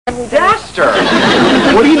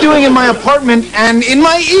doing in my apartment and in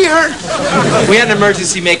my ear? We had an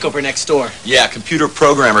emergency makeover next door. Yeah, computer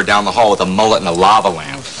programmer down the hall with a mullet and a lava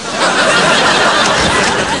lamp.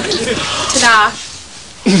 Ta-da.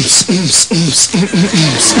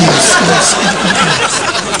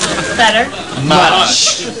 Better?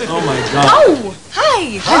 Much. Oh, my God. Oh,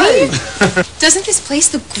 hi, honey. Doesn't this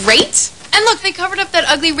place look great? And look, they covered up that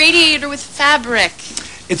ugly radiator with fabric.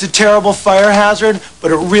 It's a terrible fire hazard,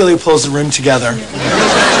 but it really pulls the room together.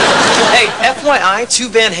 Hey, FYI, 2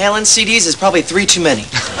 Van Halen CDs is probably 3 too many.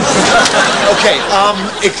 Okay,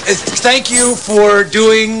 thank you for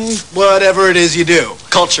doing whatever it is you do.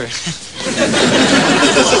 Culture.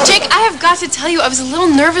 Jake, I have got to tell you, I was a little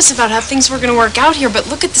nervous about how things were going to work out here, but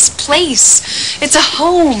look at this place. It's a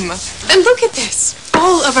home. And look at this.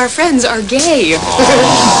 All of our friends are gay.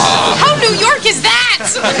 How New York is that?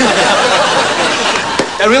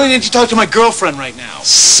 I really need to talk to my girlfriend right now. All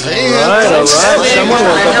right. Someone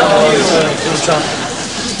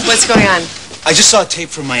What's going on? I just saw a tape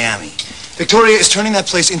from Miami. Victoria is turning that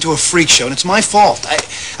place into a freak show, and it's my fault.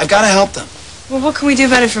 I've got to help them. Well, what can we do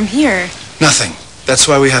about it from here? Nothing. That's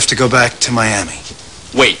why we have to go back to Miami.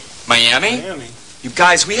 Wait, Miami? You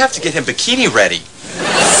guys, we have to get him bikini ready.